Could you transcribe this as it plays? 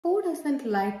doesn't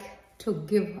like to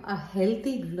give a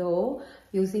healthy glow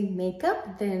using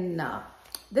makeup, then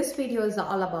this video is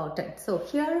all about it. So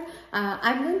here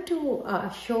I'm going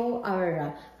to show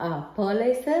our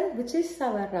pearlizer, which is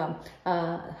our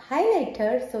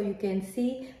highlighter, so you can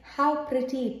see how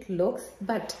pretty it looks.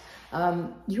 But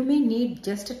you may need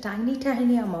just a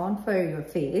tiny amount for your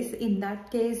face. In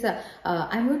that case,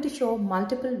 I'm going to show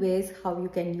multiple ways how you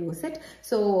can use it.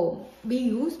 So we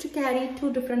used to carry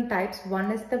two different types.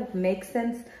 One is the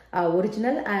𝘝𝘕𝑒𝑛se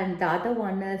original, and the other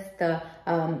one is the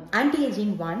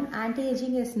anti-aging one.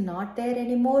 Anti-aging is not there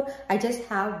anymore. I just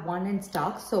have one in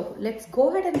stock. So let's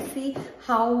go ahead and see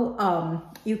how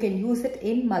you can use it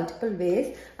in multiple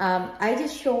ways. I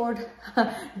just showed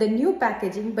the new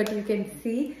packaging, but you can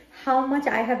see how much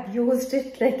I have used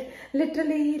it. Like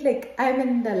literally, like I'm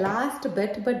in the last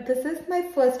bit, but this is my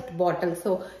first bottle.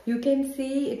 So you can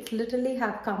see it's literally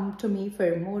have come to me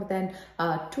for more than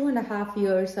 2.5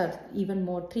 years, or even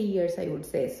more, 3 years I would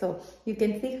say. So you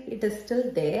can see it is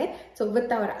still there. So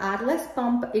with our airless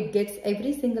pump, it gets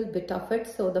every single bit of it.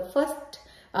 So the first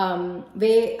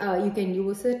way you can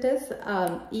use it is,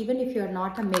 even if you're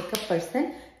not a makeup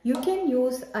person, you can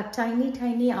use a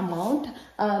tiny amount.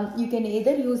 You can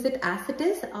either use it as it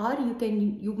is, or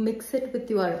you mix it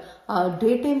with your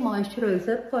daytime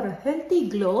moisturizer for a healthy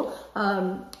glow.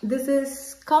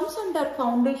 This comes under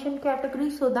foundation category,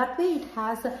 so that way it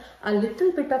has a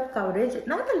little bit of coverage,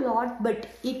 not a lot, but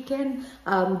it can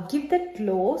give that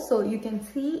glow. So you can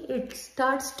see it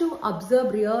starts to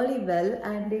absorb really well,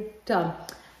 and it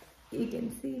you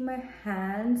can see my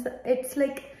hands. It's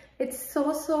like, it's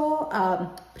so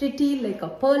pretty, like a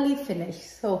pearly finish.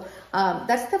 So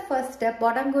that's the first step.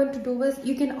 What I'm going to do is,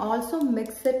 you can also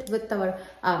mix it with our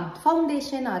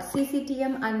foundation or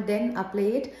CCTM and then apply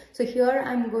it. So here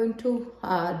I'm going to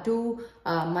do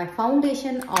my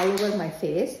foundation all over my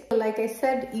face. So like I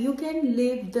said, you can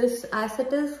leave this as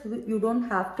it is. You don't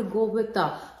have to go with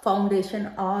the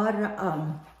foundation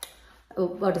or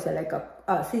what is it, like a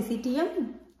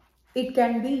CCTM. It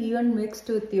can be even mixed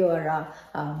with your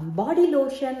body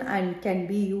lotion and can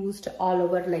be used all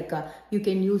over. Like you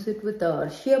can use it with a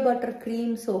shea butter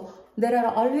cream. So there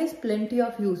are always plenty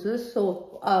of uses.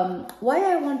 So why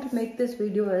I want to make this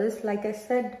video is, like I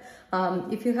said,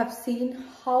 if you have seen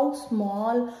how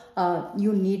small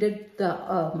you needed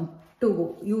the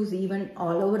to use even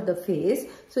all over the face.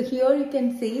 So here you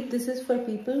can see this is for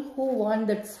people who want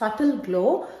that subtle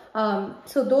glow.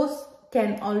 So those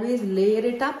can always layer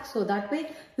it up, so that way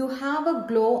you have a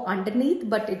glow underneath,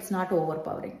 but it's not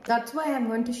overpowering. That's why I'm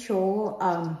going to show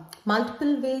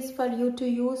multiple ways for you to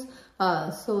use,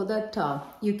 so that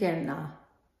you can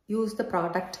use the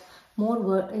product more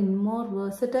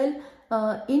versatile.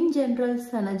 In general,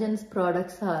 SeneGence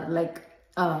products are like,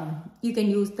 you can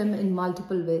use them in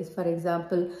multiple ways. For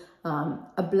example,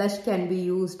 a blush can be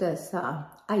used as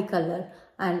eye color,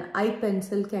 and eye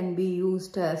pencil can be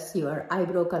used as your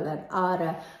eyebrow color,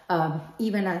 or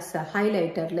even as a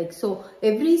highlighter. Like, so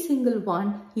every single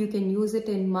one you can use it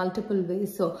in multiple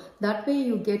ways, so that way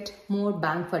you get more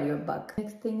bang for your buck.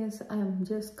 Next thing is, I'm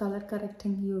just color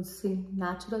correcting using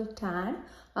natural tan.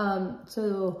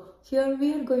 So here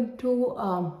we are going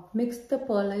to mix the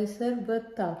pearlizer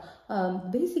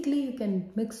with basically you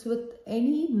can mix with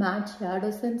any matte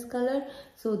ShadowSense color,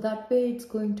 so that way it's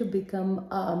going to become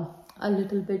a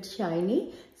little bit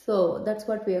shiny. So that's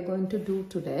what we are going to do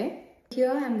today.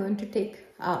 Here I'm going to take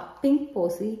Pink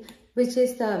Posy, which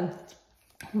is the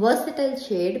versatile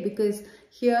shade, because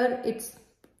here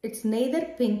it's neither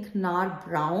pink nor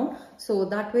brown, so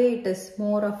that way it is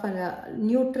more of a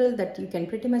neutral that you can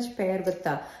pretty much pair with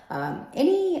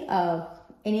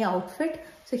any outfit.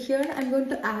 So here I'm going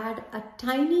to add a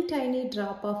tiny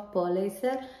drop of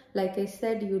pearlizer. Like I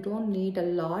said, you don't need a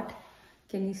lot.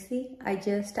 Can you see? I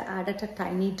just added a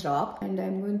tiny drop, and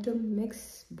I'm going to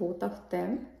mix both of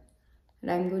them,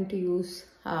 and I'm going to use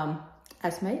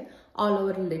as my all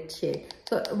over lid shade.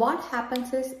 So what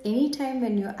happens is, anytime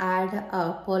when you add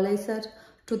a pearlizer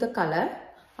to the color,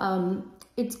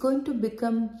 it's going to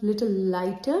become little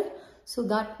lighter, so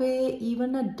that way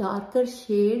even a darker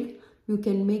shade you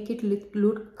can make it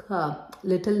look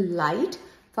little light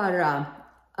for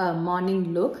a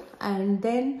morning look. And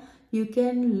then you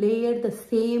can layer the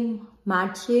same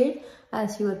matte shade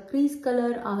as your crease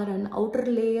color or an outer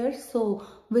layer. So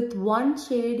with one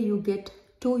shade you get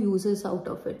two uses out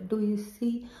of it. Do you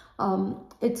see?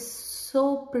 It's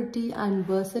so pretty and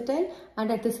versatile,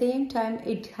 and at the same time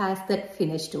it has that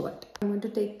finish to it. I'm going to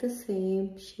take the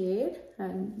same shade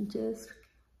and just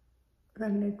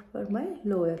run it for my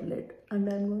lower lid,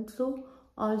 and I'm going to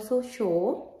also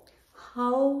show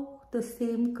how the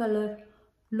same color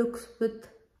looks with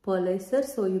pearlizer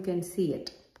so you can see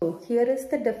it. So here is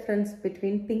the difference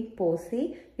between Pink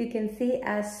Posy. You can see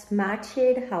as matte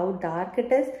shade how dark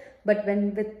it is, but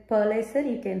when with pearlizer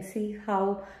you can see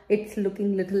how it's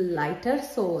looking little lighter.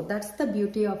 So that's the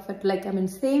beauty of it. Like, I mean,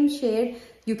 same shade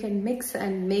you can mix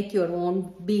and make your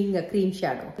own, being a cream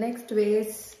shadow. Next way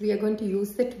is we are going to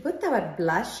use it with our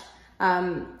blush.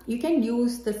 You can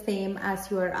use the same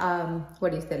as your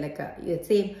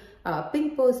same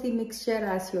Pink Posy mixture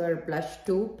as your blush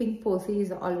too. Pink Posy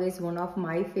is always one of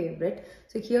my favorite.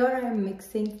 So here I am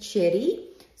mixing cherry.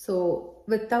 So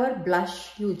with our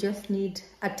blush you just need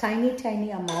a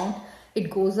tiny amount. It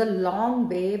goes a long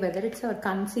way, whether it's a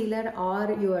concealer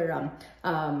or your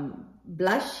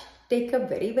blush. Take a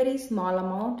very small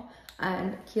amount,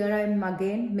 and here I am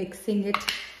again mixing it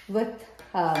with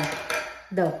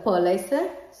the pearlizer.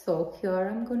 So here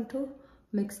I'm going to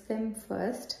mix them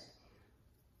first,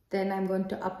 then I'm going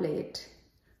to apply it.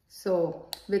 So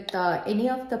with any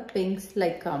of the pinks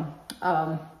like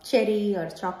cherry or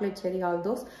chocolate cherry, all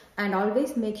those, and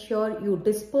always make sure you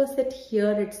disperse it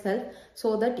here itself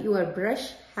so that your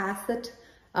brush has it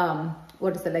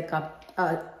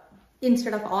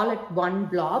instead of all at one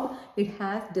blob, it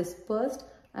has dispersed.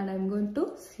 And I'm going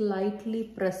to slightly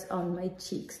press on my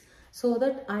cheeks so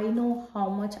that I know how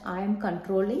much I am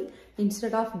controlling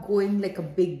instead of going like a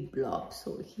big blob.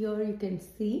 So here you can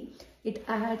see it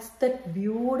adds that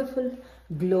beautiful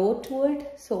glow to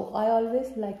it. So I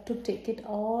always like to take it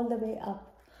all the way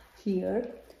up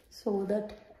here so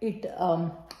that it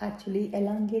actually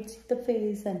elongates the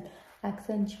face and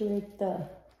accentuate the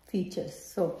features.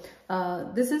 So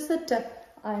this is a tip.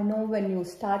 I know when you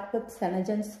start with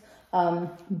SeneGence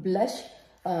blush,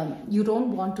 you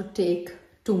don't want to take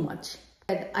too much.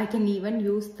 And I can even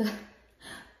use the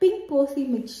Pink Posy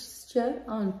mixture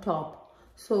on top.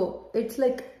 So it's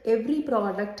like every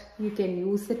product you can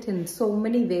use it in so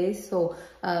many ways. So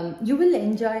you will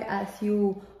enjoy as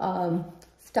you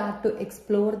start to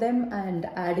explore them and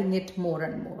adding it more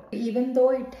and more. Even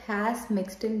though it has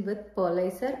mixed in with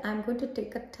pearlizer, I'm going to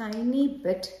take a tiny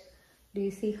bit. Do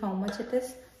you see how much it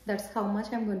is? That's how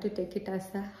much I'm going to take it as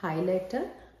a highlighter,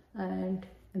 and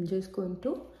I'm just going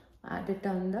to add it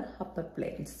on the upper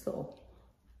plane. So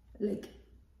like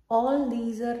all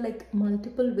these are like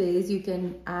multiple ways you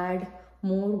can add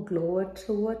more glow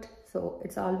to it. So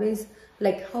it's always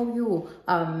like how you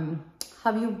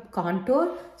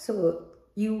contour. So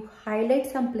you highlight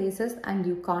some places and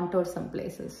you contour some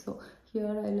places. So here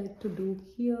I like to do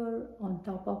here on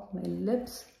top of my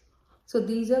lips. So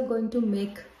these are going to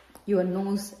make your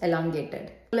nose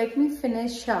elongated. Let me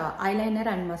finish eyeliner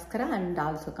and mascara and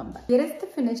also come back. Here is the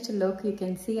finished look. You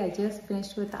can see I just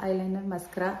finished with eyeliner,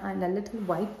 mascara and a little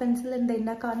white pencil in the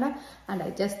inner corner, and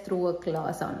I just threw a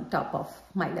gloss on top of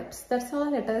my lips. That's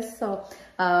all it is. So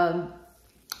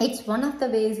it's one of the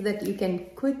ways that you can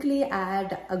quickly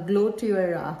add a glow to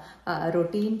your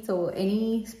routine. So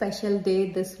any special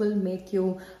day, this will make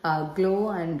you glow,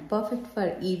 and perfect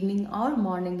for evening or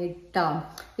morning.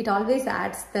 It always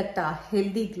adds that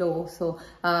healthy glow. So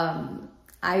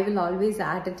I will always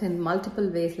add it in multiple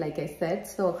ways, like I said.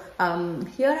 So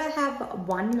here I have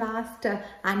one last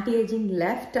anti-aging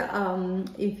left.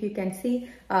 If you can see,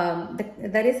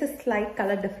 there is a slight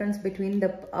color difference between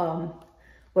the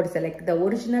the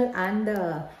original and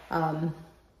the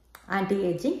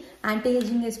anti-aging.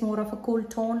 Anti-aging is more of a cool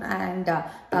tone, and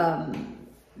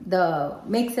the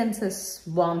Make Sense is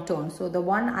warm tone. So the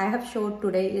one I have showed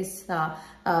today is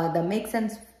the Make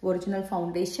Sense original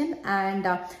foundation, and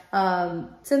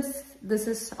since this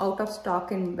is out of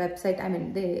stock in website, I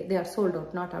mean they are sold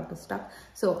out, not out of stock,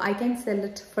 so I can sell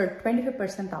it for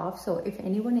 25% off. So if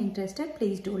anyone interested,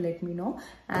 please do let me know.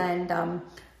 And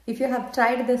if you have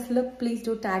tried this look, please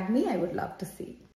do tag me. I would love to see.